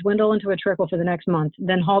transport would dwindle into a trickle for the next month,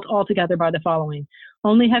 then halt altogether by the following.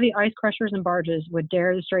 Only heavy ice crushers and barges would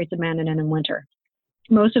dare the Straits of Mannanan in winter.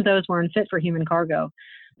 Most of those were unfit for human cargo.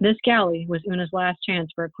 This galley was Una's last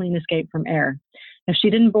chance for a clean escape from Ayr. If she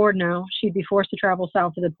didn't board now, she'd be forced to travel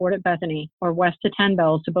south to the port at Bethany or west to 10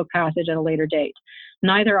 Bells to book passage at a later date.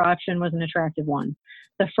 Neither option was an attractive one.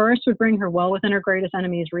 The first would bring her well within her greatest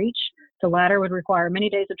enemy's reach. The latter would require many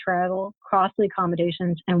days of travel, costly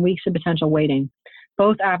accommodations, and weeks of potential waiting.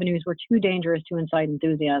 Both avenues were too dangerous to incite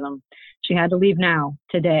enthusiasm. She had to leave now,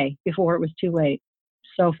 today, before it was too late.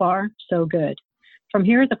 So far, so good. From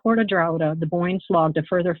here at the port of Drogheda, the Boyne slogged a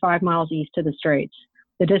further 5 miles east to the straits.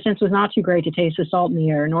 The distance was not too great to taste the salt in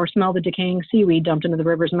the air, nor smell the decaying seaweed dumped into the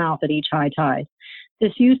river's mouth at each high tide.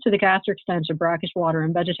 Disused to the gastric stench of brackish water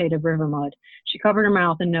and vegetative river mud, she covered her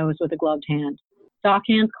mouth and nose with a gloved hand.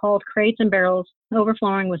 Dockhands called crates and barrels,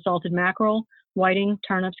 overflowing with salted mackerel, whiting,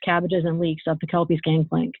 turnips, cabbages, and leeks up the Kelpie's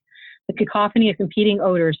gangplank. The cacophony of competing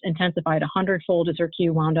odors intensified 100-fold as her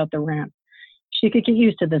queue wound up the ramp. She could get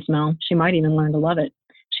used to the smell. She might even learn to love it.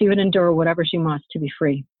 She would endure whatever she must to be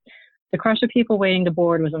free. The crush of people waiting to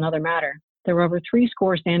board was another matter. There were over 3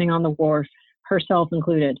 score standing on the wharf, herself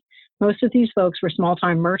included. Most of these folks were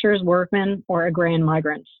small-time merchants, workmen, or agrarian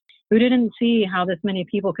migrants. Who didn't see how this many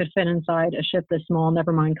people could fit inside a ship this small,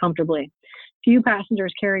 never mind comfortably. Few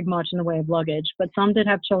passengers carried much in the way of luggage, but some did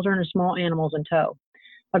have children or small animals in tow.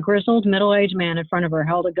 A grizzled, middle-aged man in front of her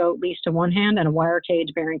held a goat leashed to one hand and a wire cage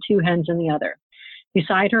bearing 2 hens in the other.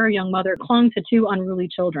 Beside her, a young mother clung to 2 unruly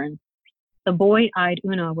children. The boy eyed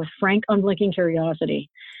Una with frank, unblinking curiosity.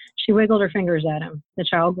 She wiggled her fingers at him. The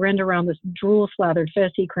child grinned around this drool-slathered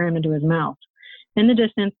fist he crammed into his mouth. In the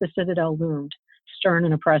distance, the citadel loomed, stern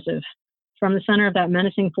and oppressive. From the center of that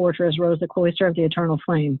menacing fortress rose the cloister of the eternal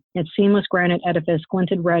flame. Its seamless granite edifice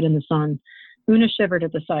glinted red in the sun. Una shivered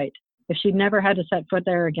at the sight. If she'd never had to set foot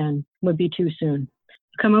there again, it would be too soon.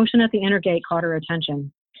 A commotion at the inner gate caught her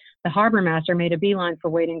attention. The harbor master made a beeline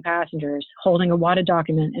for waiting passengers, holding a wadded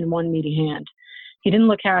document in one meaty hand. He didn't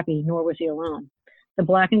look happy, nor was he alone. The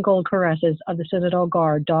black and gold caresses of the Citadel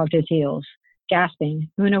Guard dogged his heels. Gasping,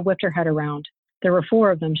 Una whipped her head around. There were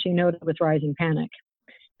 4 of them, she noted with rising panic.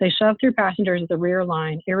 They shoved through passengers at the rear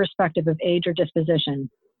line, irrespective of age or disposition.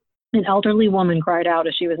 An elderly woman cried out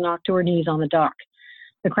as she was knocked to her knees on the dock.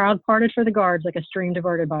 The crowd parted for the guards like a stream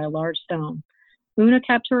diverted by a large stone. Una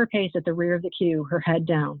kept to her pace at the rear of the queue, her head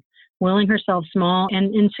down. Willing herself small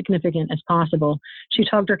and insignificant as possible, she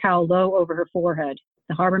tugged her cowl low over her forehead.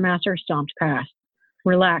 The harbor master stomped past.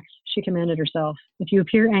 Relax, she commanded herself. If you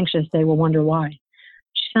appear anxious, they will wonder why.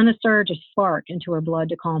 She sent a surge of spark into her blood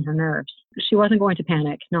to calm her nerves. She wasn't going to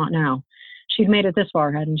panic, not now. She'd made it this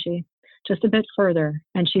far, hadn't she? Just a bit further,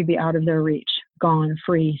 and she'd be out of their reach. Gone,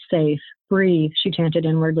 free, safe. Breathe, she chanted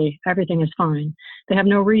inwardly. Everything is fine. They have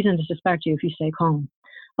no reason to suspect you if you stay calm.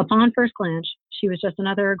 Upon first glance, she was just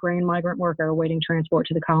another grain migrant worker awaiting transport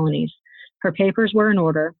to the colonies. Her papers were in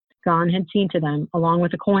order. Gon had seen to them, along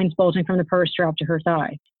with the coins bulging from the purse strapped to her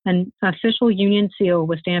thigh. An official union seal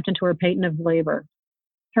was stamped into her patent of labor.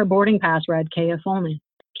 Her boarding pass read Kea Folney.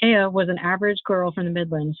 Kea was an average girl from the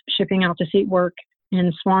Midlands, shipping out to seek work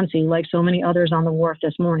in Swansea like so many others on the wharf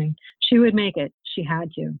this morning. She would make it. She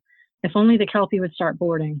had to. If only the Kelpie would start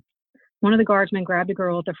boarding. One of the guardsmen grabbed a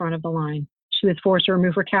girl at the front of the line. She was forced to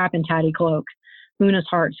remove her cap and tatty cloak. Una's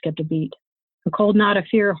heart skipped a beat. A cold knot of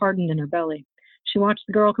fear hardened in her belly. She watched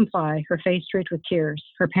the girl comply, her face streaked with tears.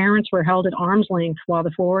 Her parents were held at arm's length while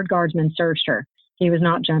the forward guardsman searched her. He was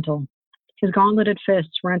not gentle. His gauntleted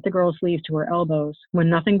fists rent the girl's sleeves to her elbows. When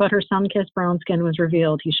nothing but her sun-kissed brown skin was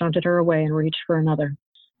revealed, he shunted her away and reached for another.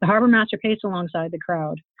 The harbor master paced alongside the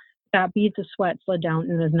crowd. Fat beads of sweat slid down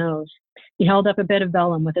Una's nose. He held up a bit of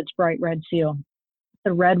vellum with its bright red seal.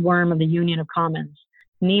 The red worm of the Union of Commons.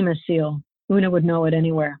 Nima's seal. Una would know it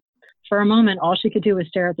anywhere. For a moment, all she could do was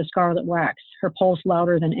stare at the scarlet wax, her pulse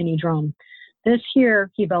louder than any drum. This here,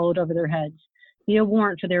 he bellowed over their heads. Be a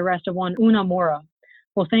warrant for the arrest of one Una Mora.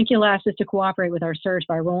 We'll thank you lasses to cooperate with our search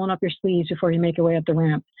by rolling up your sleeves before you make your way up the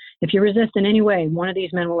ramp. If you resist in any way, one of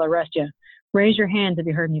these men will arrest you. Raise your hands if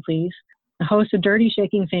you heard me, please. A host of dirty,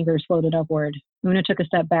 shaking fingers floated upward. Una took a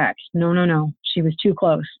step back. No. She was too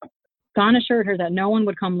close. Gon assured her that no one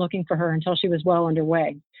would come looking for her until she was well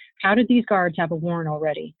underway. How did these guards have a warrant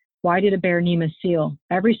already? Why did it bear Nima's seal?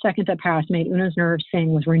 Every second that passed made Una's nerves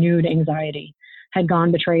sing with renewed anxiety. Had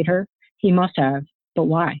Gon betrayed her? He must have. But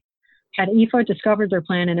why? Had Aoife discovered their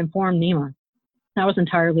plan and informed Nima? That was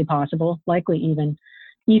entirely possible, likely even.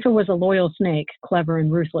 Aoife was a loyal snake, clever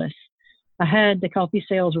and ruthless. Ahead, the Kelpie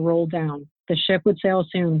sails rolled down. The ship would sail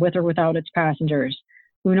soon, with or without its passengers.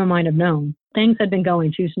 Una might have known. Things had been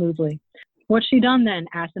going too smoothly. What's she done then?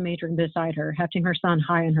 Asked the matron beside her, hefting her son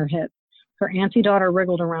high on her hip. Her auntie daughter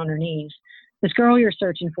wriggled around her knees. This girl you're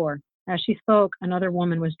searching for. As she spoke, another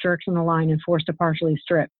woman was jerked from the line and forced to partially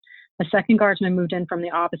strip. A second guardsman moved in from the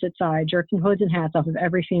opposite side, jerking hoods and hats off of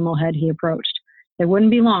every female head he approached. It wouldn't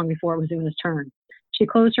be long before it was Una's turn. She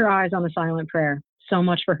closed her eyes on the silent prayer. So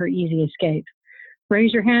much for her easy escape.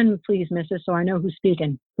 Raise your hand, please, missus, so I know who's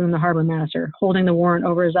speaking, boomed the harbor master, holding the warrant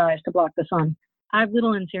over his eyes to block the sun. I've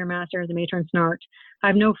little ins here, master, the matron snarked.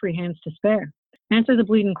 I've no free hands to spare. Answer the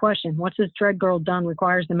bleeding question. What's this dread girl done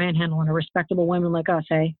requires the manhandling of respectable women like us,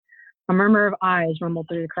 eh? A murmur of eyes rumbled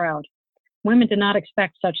through the crowd. Women did not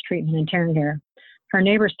expect such treatment in Terrangar. Her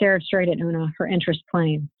neighbor stared straight at Una, her interest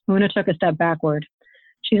plain. Una took a step backward.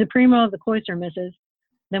 She's a primo of the cloister, missus.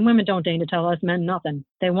 Them women don't deign to tell us men nothing.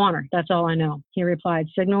 They want her, that's all I know, he replied,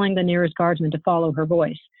 signaling the nearest guardsman to follow her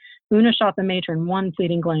voice. Una shot the matron one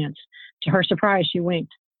fleeting glance. To her surprise, she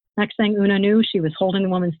winked. Next thing Una knew, she was holding the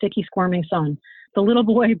woman's sticky, squirming son. The little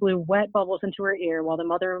boy blew wet bubbles into her ear while the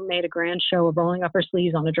mother made a grand show of rolling up her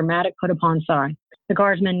sleeves on a dramatic put-upon sigh. The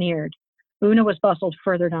guardsman neared. Una was bustled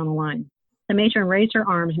further down the line. The matron raised her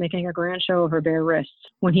arms, making a grand show of her bare wrists.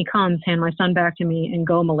 When he comes, hand my son back to me and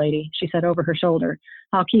go, milady, she said over her shoulder.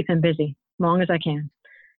 I'll keep him busy, long as I can.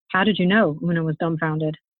 How did you know? Una was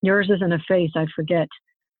dumbfounded. Yours isn't a face I'd forget.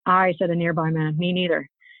 Aye, said a nearby man. Me neither.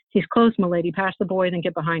 He's close, milady. Pass the boy, then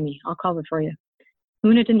get behind me. I'll cover for you.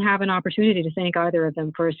 Una didn't have an opportunity to thank either of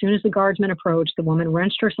them, for as soon as the guardsman approached, the woman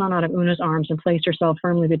wrenched her son out of Una's arms and placed herself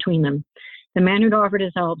firmly between them. The man who'd offered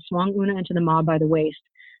his help swung Una into the mob by the waist,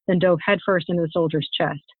 then dove headfirst into the soldier's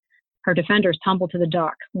chest. Her defenders tumbled to the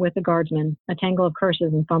dock with the guardsman, a tangle of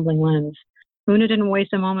curses and fumbling limbs. Una didn't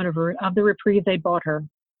waste a moment of the reprieve they'd bought her.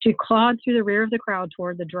 She clawed through the rear of the crowd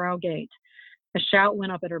toward the drow gate. A shout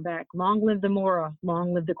went up at her back. Long live the Mora,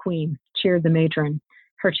 long live the Queen, cheered the matron.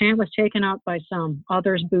 Her chant was taken up by some.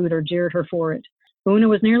 Others booed or jeered her for it. Una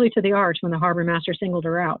was nearly to the arch when the harbor master singled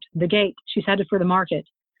her out. The gate. She's headed for the market.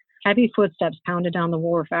 Heavy footsteps pounded down the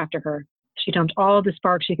wharf after her. She dumped all of the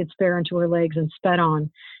spark she could spare into her legs and sped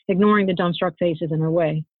on, ignoring the dumbstruck faces in her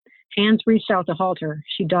way. Hands reached out to halt her.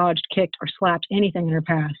 She dodged, kicked, or slapped anything in her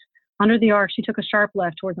path. Under the arch, she took a sharp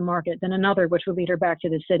left toward the market, then another which would lead her back to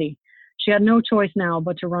the city. She had no choice now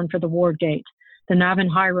but to run for the ward gate. The Navan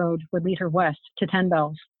High Road would lead her west to 10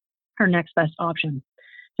 Bells, her next best option.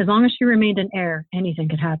 As long as she remained in air, anything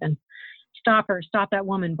could happen. Stop her, stop that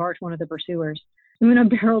woman, barked one of the pursuers. Una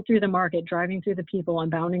barreled through the market, driving through the people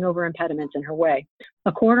and bounding over impediments in her way.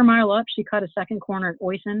 A quarter-mile up, she cut a second corner at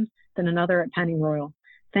Oyston, then another at Pennyroyal.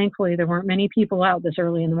 Thankfully, there weren't many people out this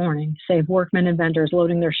early in the morning, save workmen and vendors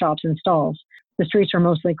loading their shops and stalls. The streets were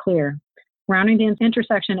mostly clear. Rounding the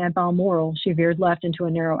intersection at Balmoral, she veered left into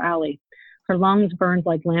a narrow alley. Her lungs burned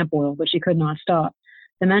like lamp oil, but she could not stop.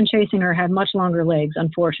 The men chasing her had much longer legs,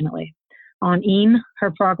 unfortunately. On Ene,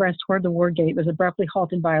 her progress toward the ward gate was abruptly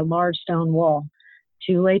halted by a large stone wall.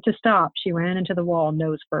 Too late to stop, she ran into the wall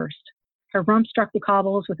nose first. Her rump struck the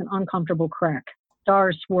cobbles with an uncomfortable crack.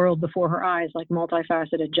 Stars swirled before her eyes like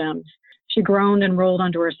multifaceted gems. She groaned and rolled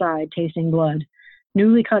onto her side, tasting blood.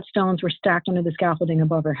 Newly cut stones were stacked under the scaffolding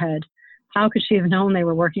above her head. How could she have known they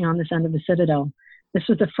were working on this end of the citadel? This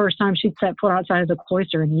was the first time she'd set foot outside of the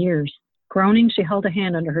cloister in years. Groaning, she held a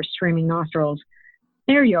hand under her streaming nostrils.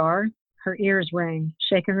 There you are. Her ears rang.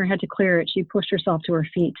 Shaking her head to clear it, she pushed herself to her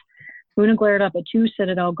feet. Una glared up at two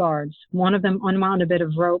citadel guards. One of them unwound a bit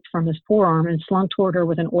of rope from his forearm and slunk toward her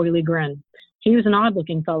with an oily grin. He was an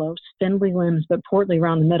odd-looking fellow, spindly limbs but portly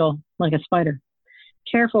round the middle, like a spider.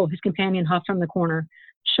 Careful, his companion huffed from the corner.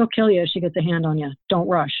 She'll kill you if she gets a hand on you. Don't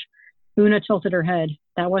rush. Una tilted her head.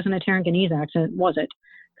 That wasn't a Tarragonese accent, was it?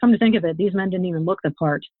 Come to think of it, these men didn't even look the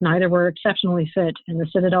part. Neither were exceptionally fit, and the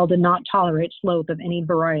citadel did not tolerate sloth of any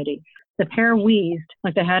variety. The pair wheezed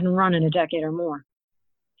like they hadn't run in a decade or more.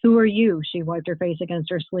 Who are you? She wiped her face against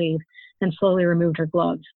her sleeve and slowly removed her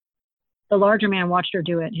gloves. The larger man watched her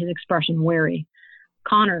do it, his expression wary.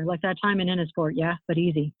 Connor, like that time in Innisport, yeah, but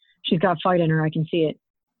easy. She's got fight in her, I can see it.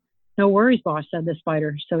 No worries, boss, said the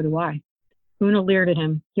spider. So do I. Una leered at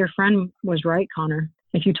him. Your friend was right, Connor.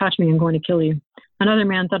 If you touch me, I'm going to kill you. Another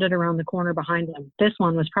man thudded around the corner behind them. This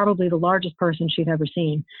one was probably the largest person she'd ever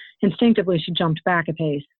seen. Instinctively, she jumped back a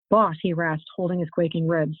pace. Boss, he rasped, holding his quaking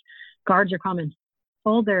ribs. Guards are coming.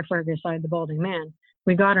 Hold there, Fergus, sighed the balding man.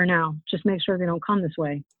 We got her now. Just make sure they don't come this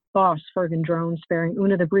way. Boss, Fergus droned, sparing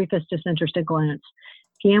Una the briefest disinterested glance.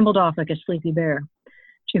 He ambled off like a sleepy bear.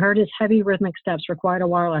 She heard his heavy, rhythmic steps for quite a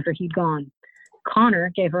while after he'd gone.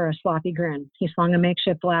 Connor gave her a sloppy grin. He swung a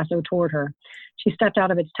makeshift lasso toward her. She stepped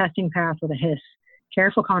out of its testing path with a hiss.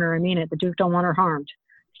 Careful, Connor, I mean it. The Duke don't want her harmed.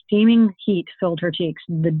 Steaming heat filled her cheeks.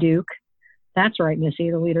 The Duke? That's right, Missy,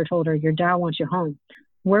 the leader told her. Your dad wants you home.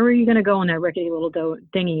 Where were you going to go in that rickety little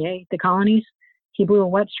dinghy, eh? The colonies? He blew a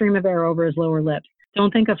wet stream of air over his lower lip.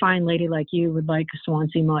 Don't think a fine lady like you would like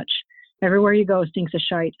Swansea much. Everywhere you go stinks of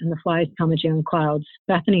shite, and the flies come at you in clouds.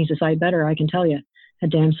 Bethany's a sight better, I can tell you. A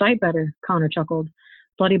damn sight better, Connor chuckled.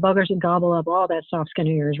 Bloody buggers would gobble up all that soft skin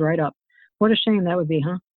of yours right up. What a shame that would be,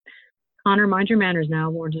 huh? Connor, mind your manners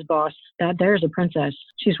now, warned his boss. That there's a princess.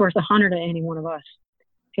 She's worth 100 to any one of us.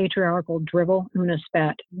 Patriarchal drivel, Una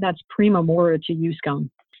spat. That's prima mora to you, scum.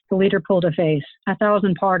 The leader pulled a face.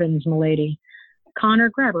 1,000 pardons, milady. Connor,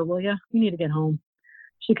 grab her, will you? You need to get home.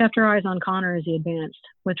 She kept her eyes on Connor as he advanced.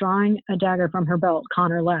 Withdrawing a dagger from her belt,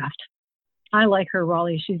 Connor laughed. I like her,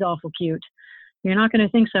 Raleigh. She's awful cute. You're not going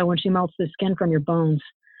to think so when she melts the skin from your bones.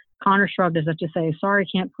 Connor shrugged as if to say, sorry,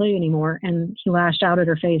 can't play anymore, and he lashed out at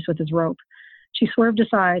her face with his rope. She swerved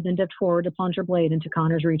aside, then dipped forward to plunge her blade into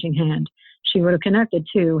Connor's reaching hand. She would have connected,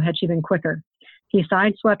 too, had she been quicker. He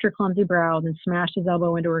sideswept her clumsy brow, then smashed his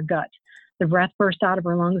elbow into her gut. The breath burst out of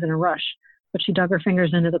her lungs in a rush, but she dug her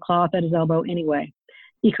fingers into the cloth at his elbow anyway.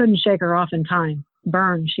 He couldn't shake her off in time.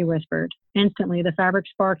 Burn, she whispered. Instantly, the fabric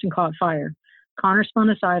sparked and caught fire. Connor spun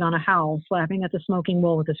aside on a howl, slapping at the smoking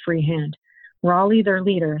wool with his free hand. Raleigh, their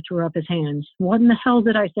leader, threw up his hands. What in the hell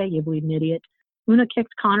did I say, you bleeding idiot? Una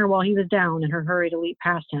kicked Connor while he was down in her hurry to leap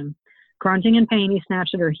past him. Grunting in pain, he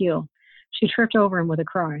snatched at her heel. She tripped over him with a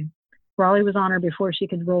cry. Raleigh was on her before she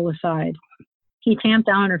could roll aside. He tamped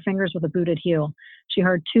down on her fingers with a booted heel. She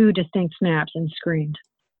heard 2 distinct snaps and screamed.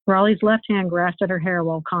 Raleigh's left hand grasped at her hair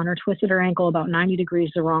while Connor twisted her ankle about 90 degrees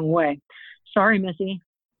the wrong way. Sorry, Missy,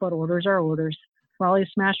 but orders are orders. Raleigh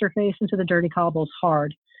smashed her face into the dirty cobbles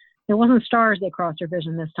hard. It wasn't stars that crossed her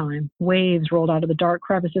vision this time. Waves rolled out of the dark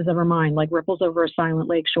crevices of her mind like ripples over a silent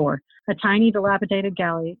lakeshore. A tiny, dilapidated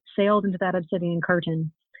galley sailed into that obsidian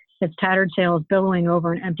curtain, its tattered sails billowing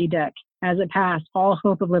over an empty deck. As it passed, all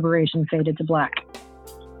hope of liberation faded to black.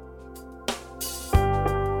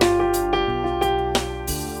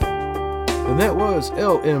 And that was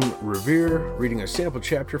L.M. Riviere reading a sample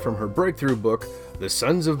chapter from her breakthrough book, The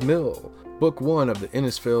Sons of Mill, Book 1 of the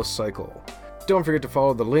Innisfail Cycle. Don't forget to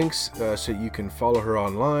follow the links so you can follow her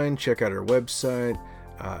online, check out her website,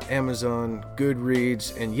 Amazon,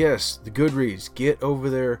 Goodreads, and yes, the Goodreads. Get over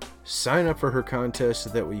there, sign up for her contest so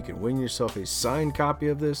that way you can win yourself a signed copy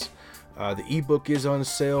of this. The ebook is on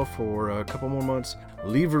sale for a couple more months.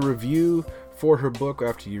 Leave a review for her book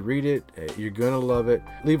after you read it. You're going to love it.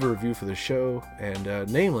 Leave a review for the show, and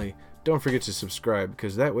namely, don't forget to subscribe,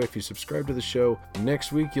 because that way if you subscribe to the show,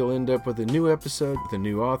 next week you'll end up with a new episode with a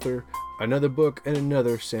new author, another book, and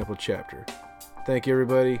another sample chapter. Thank you,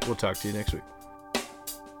 everybody. We'll talk to you next week.